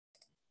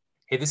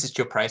Hey, this is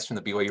Joe Price from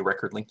the BYU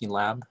Record Linking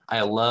Lab.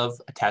 I love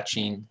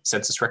attaching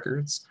census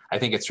records. I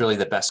think it's really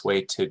the best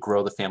way to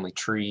grow the family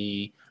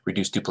tree,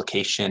 reduce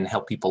duplication,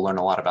 help people learn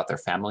a lot about their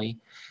family.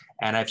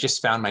 And I've just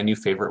found my new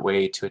favorite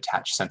way to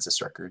attach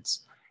census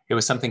records. It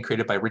was something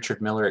created by Richard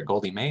Miller at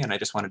Goldie May, and I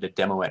just wanted to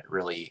demo it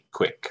really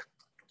quick.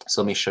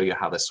 So let me show you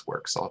how this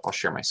works. I'll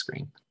share my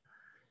screen.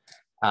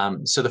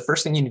 So the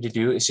first thing you need to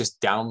do is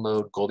just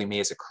download Goldie May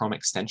as a Chrome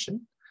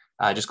extension.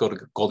 Just go to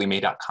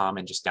goldiemay.com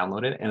and just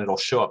download it, and it'll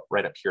show up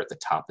right up here at the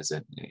top as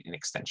an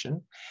extension.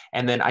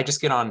 And then I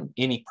just get on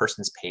any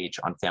person's page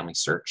on Family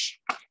Search,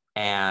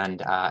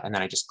 and then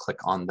I just click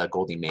on the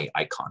Goldie May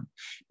icon.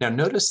 Now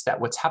notice that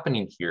what's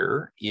happening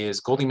here is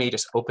Goldie May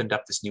just opened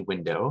up this new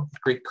window,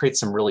 creates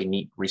some really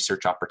neat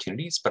research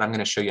opportunities, but I'm going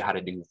to show you how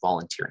to do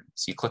volunteering.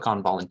 So you click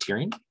on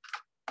volunteering,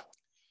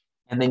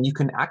 and then you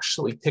can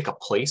actually pick a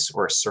place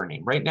or a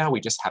surname. Right now we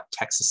just have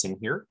Texas in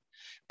here.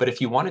 But if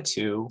you wanted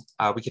to,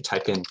 we could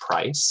type in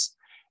price,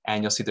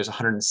 and you'll see there's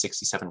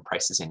 167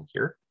 prices in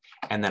here.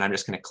 And then I'm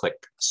just going to click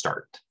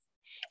start.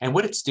 And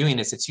what it's doing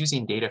is it's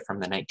using data from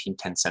the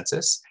 1910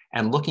 census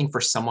and looking for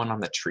someone on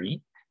the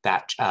tree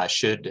that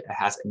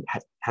has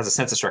a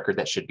census record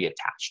that should be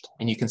attached.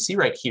 And you can see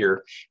right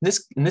here,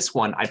 in this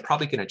one, I'm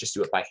probably going to just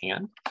do it by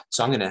hand.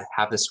 So I'm going to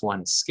have this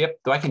one skip,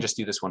 though I can just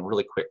do this one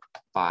really quick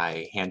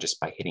by hand just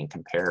by hitting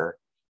compare,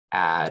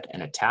 add,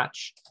 and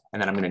attach.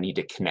 And then I'm going to need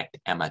to connect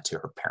Emma to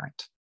her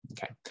parent.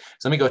 Okay,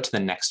 so let me go to the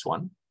next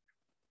one.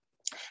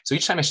 So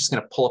each time it's just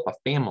going to pull up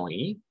a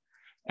family,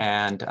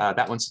 and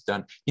that one's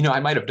done. You know, I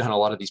might have done a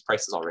lot of these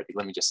prices already.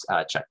 Let me just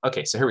check.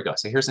 Okay, so here we go.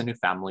 So here's a new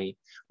family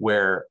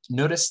where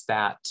notice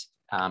that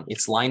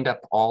it's lined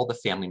up all the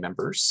family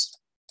members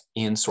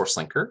in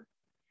SourceLinker.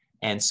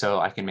 And so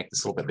I can make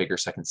this a little bit bigger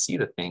so I can see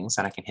the things,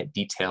 and I can hit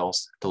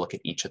details to look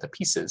at each of the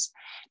pieces.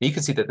 And you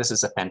can see that this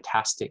is a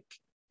fantastic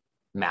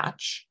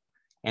match.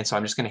 And so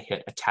I'm just going to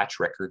hit attach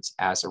records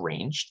as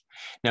arranged.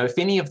 Now, if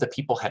any of the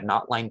people had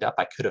not lined up,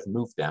 I could have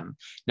moved them.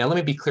 Now, let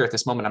me be clear at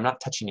this moment, I'm not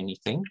touching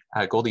anything.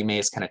 Goldie May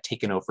has kind of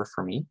taken over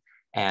for me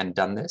and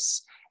done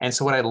this. And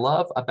so what I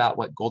love about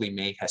what Goldie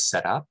May has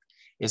set up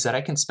is that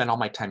I can spend all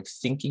my time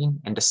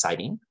thinking and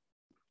deciding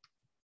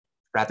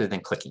rather than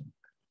clicking.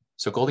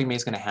 So Goldie May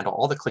is going to handle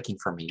all the clicking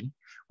for me,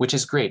 which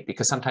is great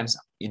because sometimes,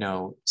 you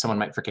know, someone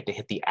might forget to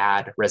hit the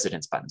add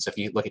residence button. So if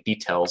you look at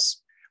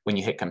details, when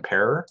you hit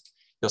compare,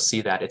 you'll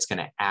see that it's going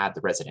to add the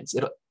residence.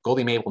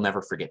 Goldie May will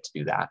never forget to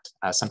do that.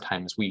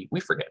 Sometimes we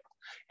forget.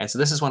 And so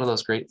this is one of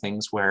those great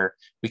things where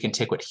we can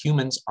take what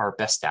humans are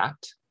best at,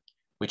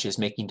 which is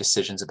making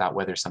decisions about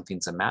whether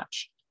something's a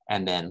match,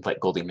 and then let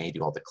Goldie May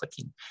do all the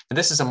clicking. And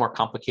this is a more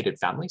complicated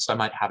family, so I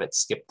might have it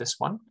skip this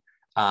one.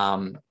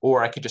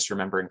 Or I could just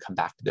remember and come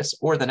back to this.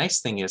 Or the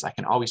nice thing is I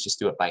can always just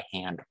do it by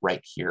hand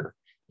right here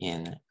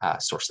in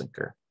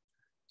SourceLinker.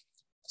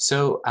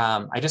 So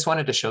I just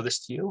wanted to show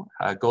this to you.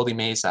 Goldie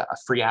May is a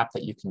free app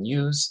that you can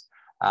use.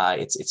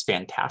 It's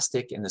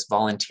fantastic, and this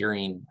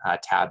volunteering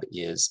tab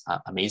is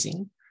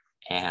amazing.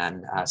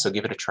 And so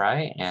give it a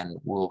try, and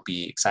we'll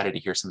be excited to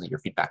hear some of your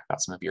feedback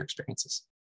about some of your experiences.